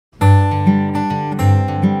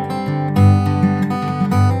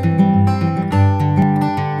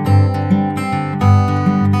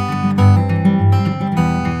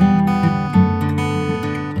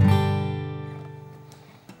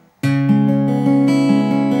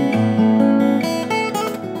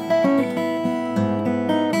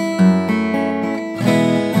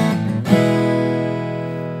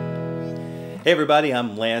Hey everybody,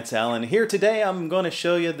 I'm Lance Allen. Here today I'm going to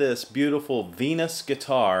show you this beautiful Venus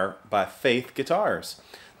guitar by Faith Guitars.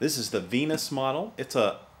 This is the Venus model. It's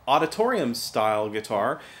a Auditorium style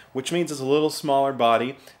guitar, which means it's a little smaller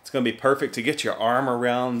body. It's going to be perfect to get your arm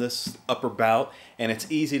around this upper bout, and it's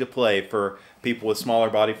easy to play for people with smaller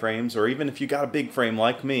body frames, or even if you got a big frame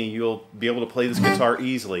like me, you'll be able to play this guitar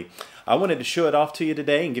easily. I wanted to show it off to you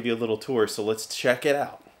today and give you a little tour, so let's check it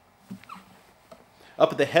out.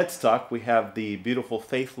 Up at the headstock, we have the beautiful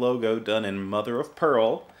Faith logo done in mother of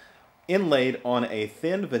pearl, inlaid on a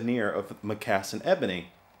thin veneer of Macassan ebony.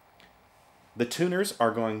 The tuners are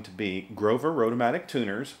going to be Grover Rotomatic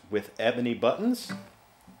tuners with ebony buttons.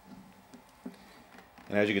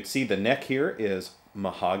 And as you can see, the neck here is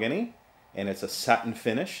mahogany, and it's a satin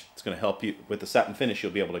finish. It's going to help you with the satin finish.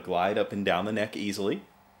 You'll be able to glide up and down the neck easily.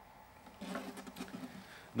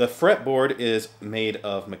 The fretboard is made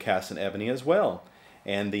of Macassan ebony as well.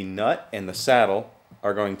 And the nut and the saddle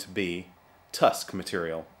are going to be tusk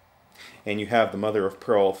material. And you have the mother of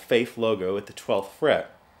pearl Faith logo at the 12th fret.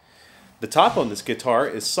 The top on this guitar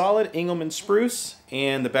is solid Engelmann spruce,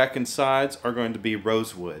 and the back and sides are going to be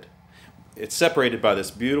rosewood. It's separated by this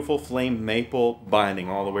beautiful flame maple binding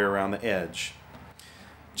all the way around the edge.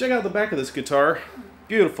 Check out the back of this guitar.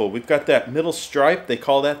 Beautiful. We've got that middle stripe. They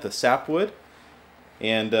call that the sapwood.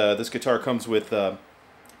 And this guitar comes with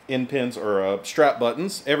end pins or strap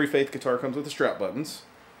buttons. Every Faith guitar comes with the strap buttons.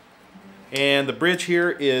 And the bridge here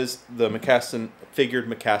is the figured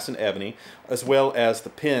Macassan ebony, as well as the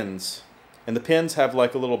pins. And the pins have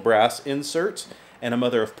like a little brass insert and a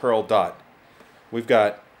mother of pearl dot. We've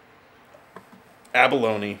got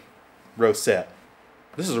abalone rosette.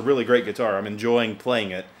 This is a really great guitar. I'm enjoying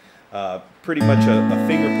playing it. Pretty much a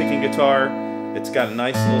finger-picking guitar. It's got a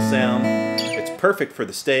nice little sound. It's perfect for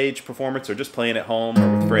the stage performance or just playing at home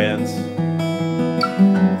or with friends.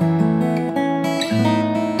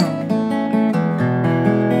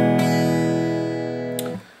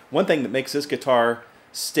 One thing that makes this guitar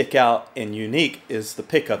stick out and unique is the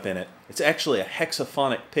pickup in it. It's actually a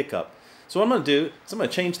hexaphonic pickup. So what I'm going to do is I'm going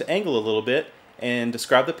to change the angle a little bit and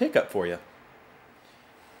describe the pickup for you.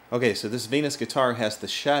 Okay, so this Venus guitar has the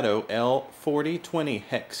Shadow L4020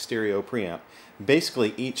 Hex Stereo preamp.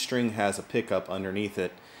 Basically, each string has a pickup underneath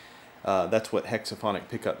it. That's what hexaphonic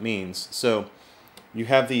pickup means. So you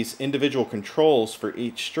have these individual controls for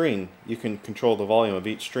each string. You can control the volume of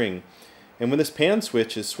each string. And when this pan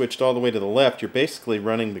switch is switched all the way to the left, you're basically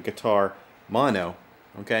running the guitar mono.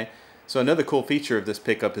 Okay? So another cool feature of this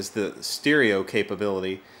pickup is the stereo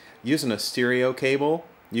capability. Using a stereo cable,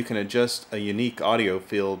 you can adjust a unique audio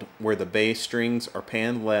field where the bass strings are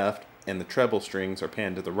panned left and the treble strings are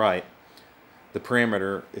panned to the right. The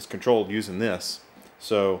parameter is controlled using this.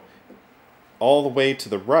 So all the way to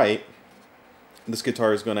the right, this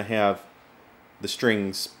guitar is going to have the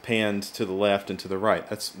strings panned to the left and to the right.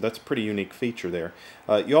 That's a pretty unique feature there.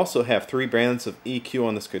 You also have 3 bands of EQ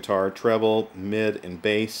on this guitar: treble, mid, and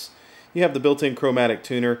bass. You have the built-in chromatic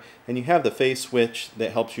tuner, and you have the phase switch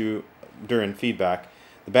that helps you during feedback.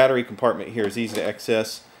 The battery compartment here is easy to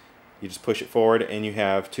access. You just push it forward, and you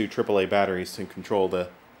have 2 AAA batteries to control the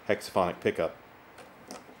hexaphonic pickup.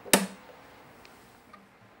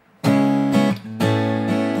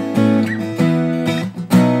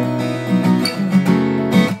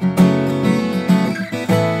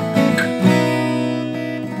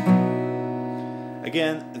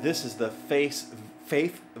 Again, this is the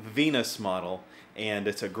Faith Venus model, and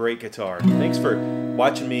it's a great guitar. Thanks for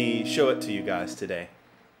watching me show it to you guys today.